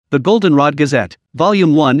The Goldenrod Gazette,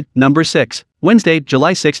 Volume 1, Number 6, Wednesday,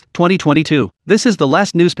 July 6, 2022. This is the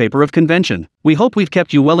last newspaper of convention. We hope we've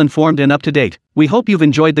kept you well informed and up to date. We hope you've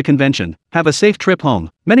enjoyed the convention. Have a safe trip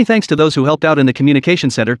home. Many thanks to those who helped out in the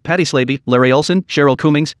Communication Center: Patty Slaby, Larry Olson, Cheryl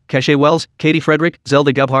Cummings, Keshe Wells, Katie Frederick,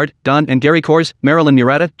 Zelda Gebhard, Don and Gary Kors, Marilyn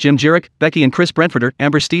Murata, Jim Jurek, Becky and Chris Brentforder,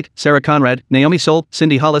 Amber Steet, Sarah Conrad, Naomi Soul,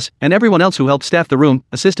 Cindy Hollis, and everyone else who helped staff the room,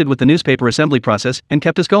 assisted with the newspaper assembly process, and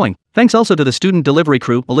kept us going. Thanks also to the student delivery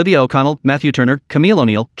crew: Olivia O'Connell, Matthew Turner, Camille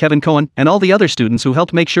O'Neill, Kevin Cohen, and all the other students who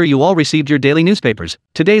helped make sure you all received your daily newspapers.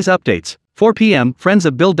 Today's updates. 4 p.m. Friends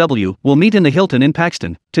of Bill W. will meet in the Hilton in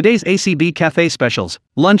Paxton. Today's ACB Cafe specials: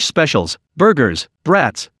 lunch specials, burgers,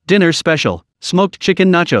 brats, dinner special, smoked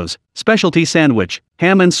chicken nachos, specialty sandwich,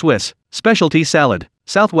 ham and Swiss, specialty salad,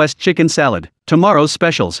 Southwest chicken salad. Tomorrow's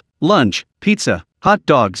specials: lunch, pizza, hot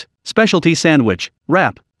dogs, specialty sandwich,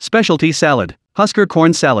 wrap, specialty salad, Husker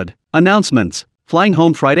corn salad. Announcements. Flying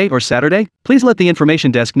home Friday or Saturday? Please let the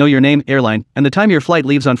information desk know your name, airline, and the time your flight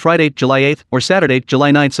leaves on Friday, July 8th, or Saturday,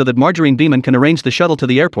 July 9th, so that Margarine Beeman can arrange the shuttle to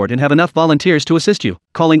the airport and have enough volunteers to assist you.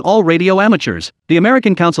 Calling all radio amateurs. The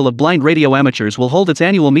American Council of Blind Radio Amateurs will hold its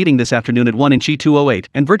annual meeting this afternoon at 1 in Chi 208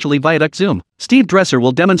 and virtually via Duct Zoom. Steve Dresser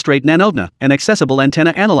will demonstrate Nanovna, an accessible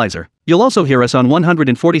antenna analyzer. You'll also hear us on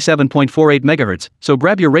 147.48 MHz, so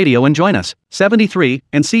grab your radio and join us. 73,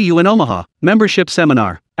 and see you in Omaha. Membership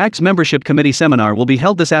Seminar. ACT's Membership Committee Seminar will be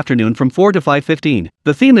held this afternoon from 4 to 5:15.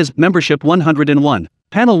 The theme is Membership 101.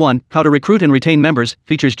 Panel 1, How to Recruit and Retain Members,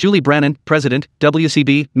 features Julie Brannon, President,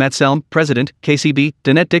 WCB, Matt Selm, President, KCB,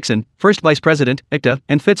 Danette Dixon, First Vice President, ICTA,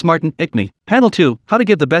 and Fitz Martin, ICME. Panel 2, How to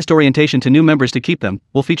Give the Best Orientation to New Members to Keep Them,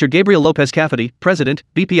 will feature Gabriel Lopez Cafferty, President,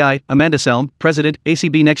 BPI, Amanda Selm, President,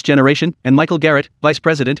 ACB Next Generation, and Michael Garrett, Vice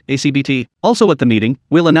President, ACBT. Also at the meeting,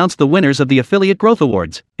 we'll announce the winners of the Affiliate Growth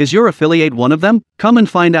Awards. Is your affiliate one of them? Come and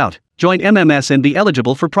find out. Join MMS and be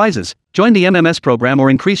eligible for prizes. Join the MMS program or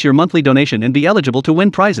increase your monthly donation and be eligible to win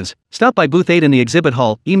prizes. Stop by Booth 8 in the exhibit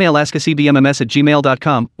hall, email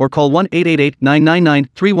askacbmms@gmail.com, or call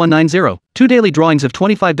 1-888-999-3190. 2 daily drawings of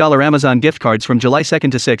 $25 Amazon gift cards from July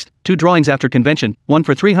 2nd to 6th, 2 drawings after convention, 1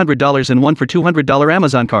 for $300 and 1 for $200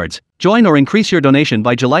 Amazon cards. Join or increase your donation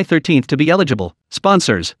by July 13th to be eligible.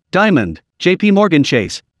 Sponsors: Diamond, JP Morgan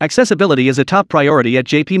Chase. Accessibility is a top priority at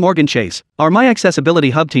JP Morgan Chase. Our My Accessibility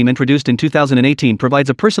Hub team, introduced in 2018, provides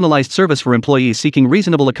a personalized service for employees seeking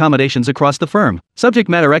reasonable accommodations across the firm. Subject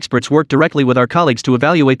matter experts work directly with our colleagues to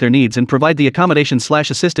evaluate their needs and provide the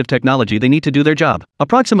accommodation/assistive technology they need to do their job.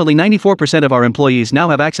 Approximately 94% of our employees now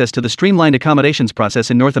have access to the streamlined accommodations process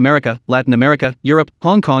in North America, Latin America, Europe,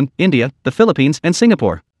 Hong Kong, India, the Philippines, and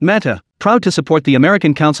Singapore. Meta, proud to support the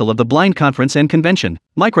American Council of the Blind Conference and Convention.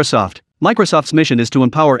 Microsoft's mission is to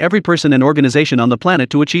empower every person and organization on the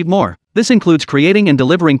planet to achieve more. This includes creating and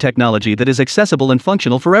delivering technology that is accessible and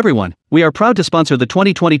functional for everyone. We are proud to sponsor the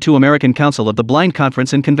 2022 American Council of the Blind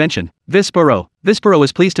Conference and Convention. Vispero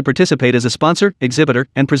is pleased to participate as a sponsor, exhibitor,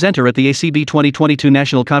 and presenter at the ACB 2022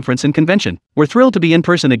 National Conference and Convention. We're thrilled to be in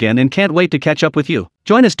person again and can't wait to catch up with you.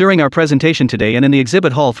 Join us during our presentation today and in the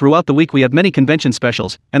exhibit hall throughout the week. We have many convention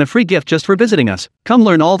specials and a free gift just for visiting us. Come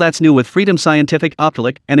learn all that's new with Freedom Scientific,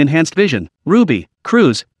 Optilic, and Enhanced Vision. Ruby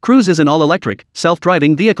Cruise is an all-electric,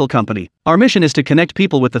 self-driving vehicle company. Our mission is to connect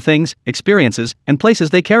people with the things, experiences, and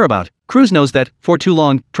places they care about. Cruise knows that, for too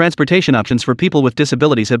long, transportation options for people with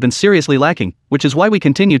disabilities have been seriously lacking, which is why we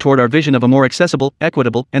continue toward our vision of a more accessible,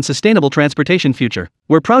 equitable, and sustainable transportation future.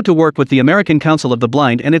 We're proud to work with the American Council of the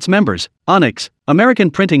Blind and its members. Onyx,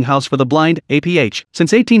 American Printing House for the Blind, APH.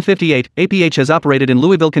 Since 1858, APH has operated in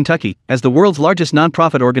Louisville, Kentucky, as the world's largest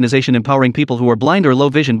nonprofit organization empowering people who are blind or low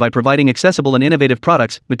vision by providing accessible and innovative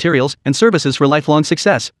products, materials, and services for lifelong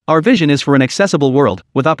success. Our vision is for an accessible world,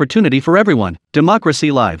 with opportunity for everyone.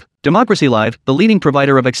 Democracy Live, the leading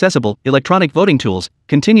provider of accessible, electronic voting tools,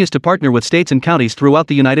 continues to partner with states and counties throughout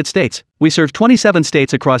the United States. We serve 27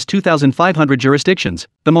 states across 2,500 jurisdictions.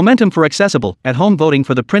 The momentum for accessible, at-home voting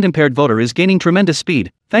for the print-impaired voter is gaining tremendous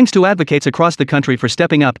speed, thanks to advocates across the country for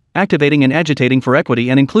stepping up, activating and agitating for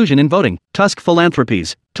equity and inclusion in voting. Tusk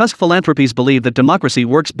Philanthropies believe that democracy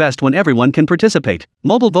works best when everyone can participate.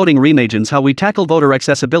 Mobile voting reimagines how we tackle voter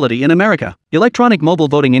accessibility in America. Electronic mobile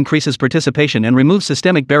voting increases participation and removes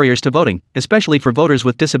systemic barriers to voting, especially for voters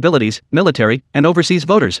with disabilities, military, and overseas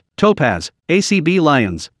voters. Topaz, ACB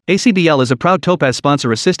Lions. ACBL is a proud Topaz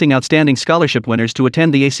sponsor, assisting outstanding scholarship winners to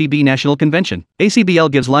attend the ACB National Convention.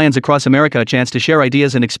 ACBL gives Lions across America a chance to share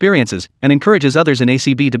ideas and experiences, and encourages others in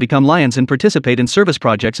ACB to become Lions and participate in service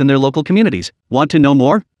projects in their local communities. Want to know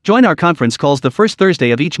more? Join our conference calls the first Thursday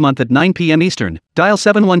of each month at 9 p.m. Eastern. Dial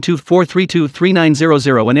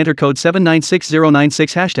 712-432-3900 and enter code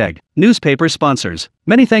 796096 hashtag. Newspaper sponsors.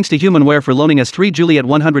 Many thanks to Humanware for loaning us 3 Juliet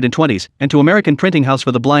 120s and to American Printing House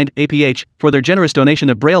for the Blind, APH, for their generous donation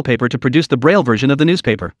of Braille paper to produce the Braille version of the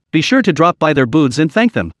newspaper. Be sure to drop by their booths and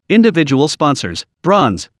thank them. Individual sponsors.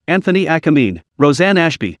 Bronze. Anthony Akamine, Roseanne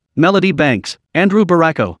Ashby, Melody Banks, Andrew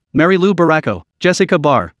Baracco, Mary Lou Baracco, Jessica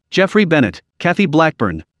Barr, Jeffrey Bennett, Kathy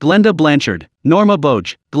Blackburn, Glenda Blanchard, Norma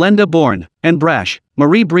Boge, Glenda Bourne, and Brash,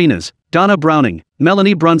 Marie Brinas, Donna Browning,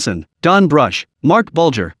 Melanie Brunson, Don Brush, Mark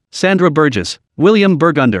Bulger, Sandra Burgess, William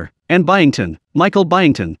Burgunder, and Byington, Michael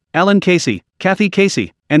Byington, Alan Casey, Kathy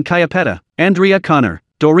Casey, and Kayapeta, Andrea Connor,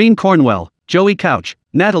 Doreen Cornwell, Joey Couch,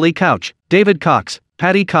 Natalie Couch, David Cox,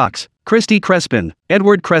 Patty Cox, Christy Crespin,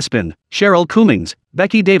 Edward Crespin, Cheryl Cummings,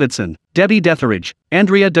 Becky Davidson, Debbie Detheridge,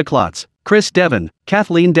 Andrea DeClotz, Chris Devon,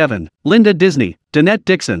 Kathleen Devon, Linda Disney, Danette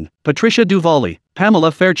Dixon, Patricia Duvally,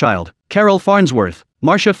 Pamela Fairchild, Carol Farnsworth,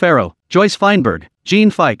 Marcia Farrow, Joyce Feinberg,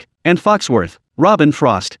 Jean Fike, and Foxworth, Robin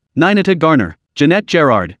Frost, Ninata Garner, Jeanette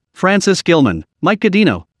Gerard, Francis Gilman, Mike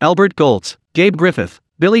Godino, Albert Goltz, Gabe Griffith,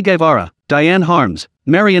 Billy Guevara, Diane Harms,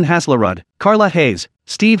 Marion Haslerud, Carla Hayes,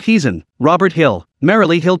 Steve Heason, Robert Hill,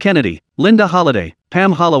 Marilee Hill Kennedy, Linda Holliday,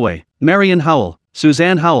 Pam Holloway, Marion Howell,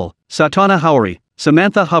 Suzanne Howell, Satana Howery,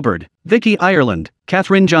 Samantha Hubbard, Vicky Ireland,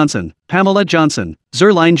 Katherine Johnson, Pamela Johnson,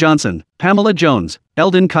 Zerline Johnson, Pamela Jones,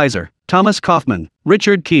 Eldon Kaiser, Thomas Kaufman,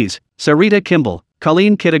 Richard Keys, Sarita Kimball,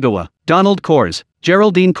 Colleen Kitagawa, Donald Kors,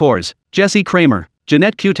 Geraldine Kors, Jesse Kramer,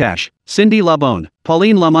 Jeanette Kutash, Cindy Labone,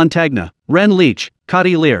 Pauline LaMontagna, Ren Leach,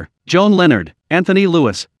 Cotty Lear, Joan Leonard, Anthony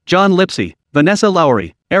Lewis, John Lipsy, Vanessa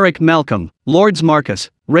Lowry, Eric Malcolm, Lords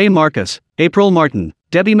Marcus, Ray Marcus, April Martin,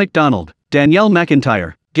 Debbie McDonald, Danielle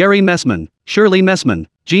McIntyre, Gary Messman, Shirley Messman,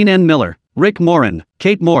 Jean N. Miller, Rick Morin,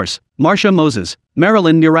 Kate Morse, Marcia Moses,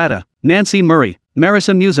 Marilyn Murata, Nancy Murray,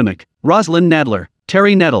 Marissa Musimic, Rosalind Nadler,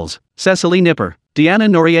 Terry Nettles, Cecily Nipper, Deanna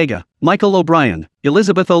Noriega, Michael O'Brien,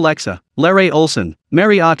 Elizabeth Olexa, Larry Olson,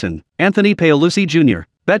 Mary Otten, Anthony Paolucci Jr.,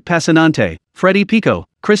 Bet Passanante, Freddie Pico,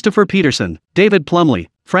 Christopher Peterson, David Plumley,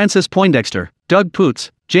 Francis Poindexter, Doug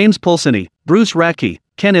Poots, James Pulsini, Bruce Ratke,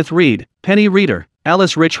 Kenneth Reed, Penny Reeder,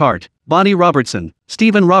 Alice Rich Hart, Bonnie Robertson,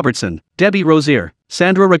 Stephen Robertson, Debbie Rozier,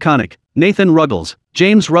 Sandra Rakonic, Nathan Ruggles,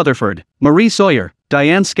 James Rutherford, Marie Sawyer,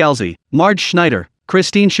 Diane Scalzi, Marge Schneider,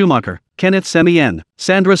 Christine Schumacher, Kenneth Semien,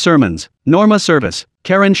 Sandra Sermons, Norma Service,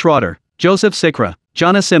 Karen Schroeder, Joseph Sikra,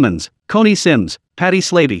 Jonna Simmons, Coney Sims, Patty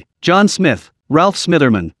Slavey, John Smith, Ralph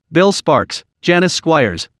Smitherman, Bill Sparks, Janice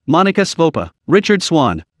Squires, Monica Svopa, Richard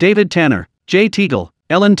Swan, David Tanner, Jay Teagle,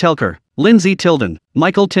 Ellen Telker, Lindsay Tilden,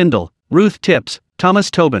 Michael Tyndall, Ruth Tips,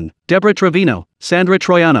 Thomas Tobin, Deborah Trevino, Sandra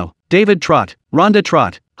Troiano, David Trott, Rhonda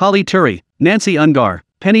Trott, Holly Turry, Nancy Ungar,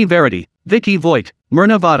 Penny Verity, Vicky Voigt,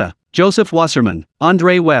 Myrna Vada, Joseph Wasserman,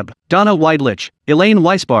 Andre Webb, Donna Weidlich, Elaine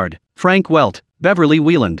Weisbard, Frank Welt, Beverly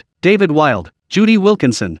Wieland, David Wild, Judy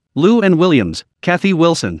Wilkinson, Lou N. Williams, Kathy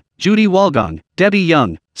Wilson, Judy Walgong, Debbie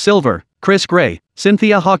Young, Silver, Chris Gray,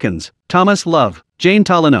 Cynthia Hawkins, Thomas Love, Jane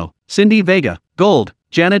Tolino, Cindy Vega, Gold,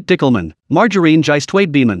 Janet Dickelman, Margarine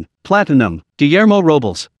Geistwade Beeman, Platinum, Guillermo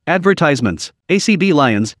Robles. Advertisements. ACB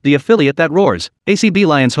Lions, the affiliate that roars. ACB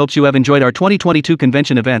Lions hopes you have enjoyed our 2022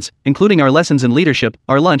 convention events, including our lessons in leadership,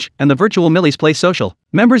 our lunch, and the virtual Millie's Place social.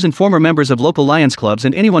 Members and former members of local Lions clubs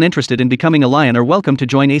and anyone interested in becoming a Lion are welcome to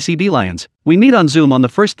join ACB Lions. We meet on Zoom on the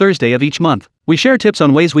first Thursday of each month. We share tips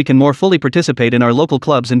on ways we can more fully participate in our local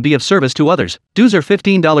clubs and be of service to others. Dues are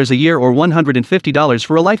 $15 a year or $150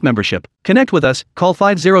 for a life membership. Connect with us, call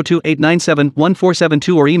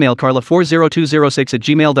 502-897-1472 or email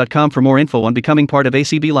carla40206@gmail.com for more info on becoming part of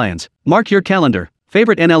ACB Lions. Mark your calendar.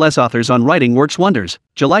 Favorite NLS authors on Writing Works Wonders.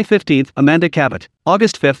 July 15th, Amanda Cabot.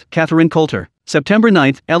 August 5th, Catherine Coulter. September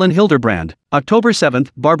 9th, Ellen Hilderbrand. October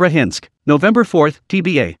 7th, Barbara Hinsk. November 4th,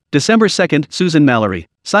 TBA. December 2nd, Susan Mallory.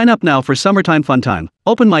 Sign up now for Summertime Fun Time.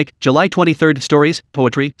 Open mic, July 23rd, stories,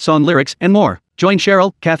 poetry, song lyrics, and more. Join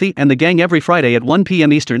Cheryl, Kathy, and the gang every Friday at 1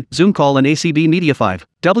 p.m. Eastern, Zoom call and ACB Media 5.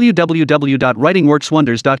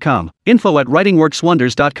 www.writingworkswonders.com.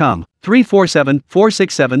 info@writingworkswonders.com.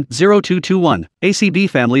 347-467-0221. ACB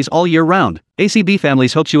Families all year round. ACB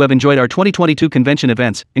Families hopes you have enjoyed our 2022 convention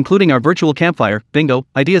events, including our virtual campfire, bingo,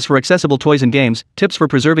 ideas for accessible toys and games, tips for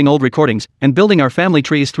preserving old recordings, and building our family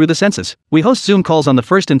trees through the census. We host Zoom calls on the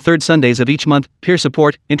first and third Sundays of each month, peer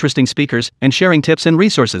support, interesting speakers, and sharing tips and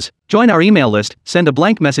resources. Join our email list List, send a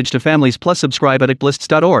blank message to Families Plus, subscribe at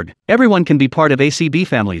acblists.org. Everyone can be part of ACB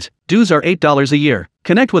Families. Dues are $8 a year.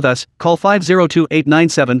 Connect with us, call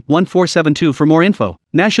 502-897-1472 for more info.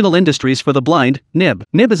 National Industries for the Blind, NIB.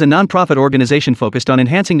 NIB is a nonprofit organization focused on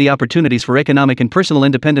enhancing the opportunities for economic and personal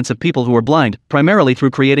independence of people who are blind, primarily through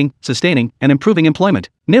creating, sustaining, and improving employment.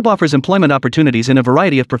 NIB offers employment opportunities in a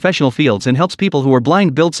variety of professional fields and helps people who are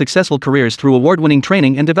blind build successful careers through award-winning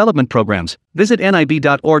training and development programs. Visit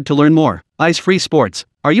nib.org to learn more. Eyes Free Sports.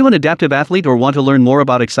 Are you an adaptive athlete or want to learn more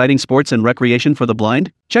about exciting sports and recreation for the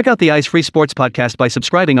blind? Check out the Eyes Free Sports podcast by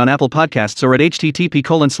subscribing on Apple Podcasts or at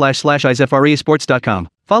http://eyesfreesports.com.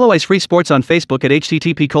 Follow Eyes Free Sports on Facebook at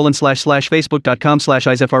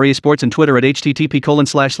http://facebook.com/eyesfreesports and Twitter at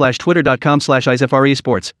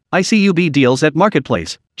http://twitter.com/eyesfreesports. ICUB deals at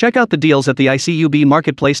Marketplace. Check out the deals at the ICUB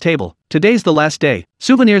Marketplace table. Today's the last day.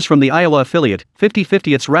 Souvenirs from the Iowa affiliate,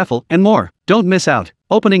 50/50th raffle, and more. Don't miss out.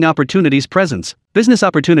 Opening opportunities presents. Business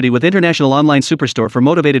opportunity with International Online Superstore for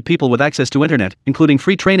motivated people with access to internet, including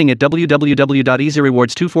free training at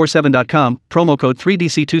www.easyrewards247.com, promo code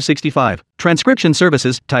 3DC265. Transcription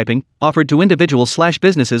services, typing, offered to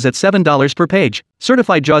individuals/businesses at $7 per page.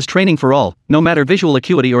 Certified JAWS training for all, no matter visual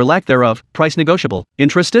acuity or lack thereof, price negotiable.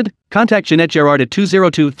 Interested? Contact Jeanette Gerard at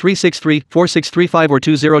 202-363-4635 or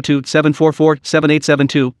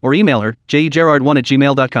 202-744-7872 or email her,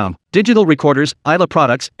 jegerard1@gmail.com. Digital recorders, Isla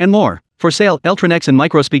products, and more. For sale, Eltronex and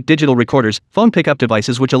Microspeak digital recorders, phone pickup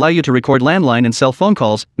devices which allow you to record landline and cell phone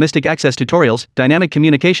calls, Mystic Access tutorials, dynamic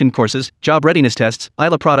communication courses, job readiness tests,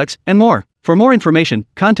 Isla products, and more. For more information,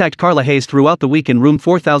 contact Carla Hayes throughout the week in room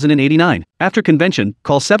 4089. After convention,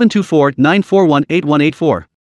 call 724-941-8184.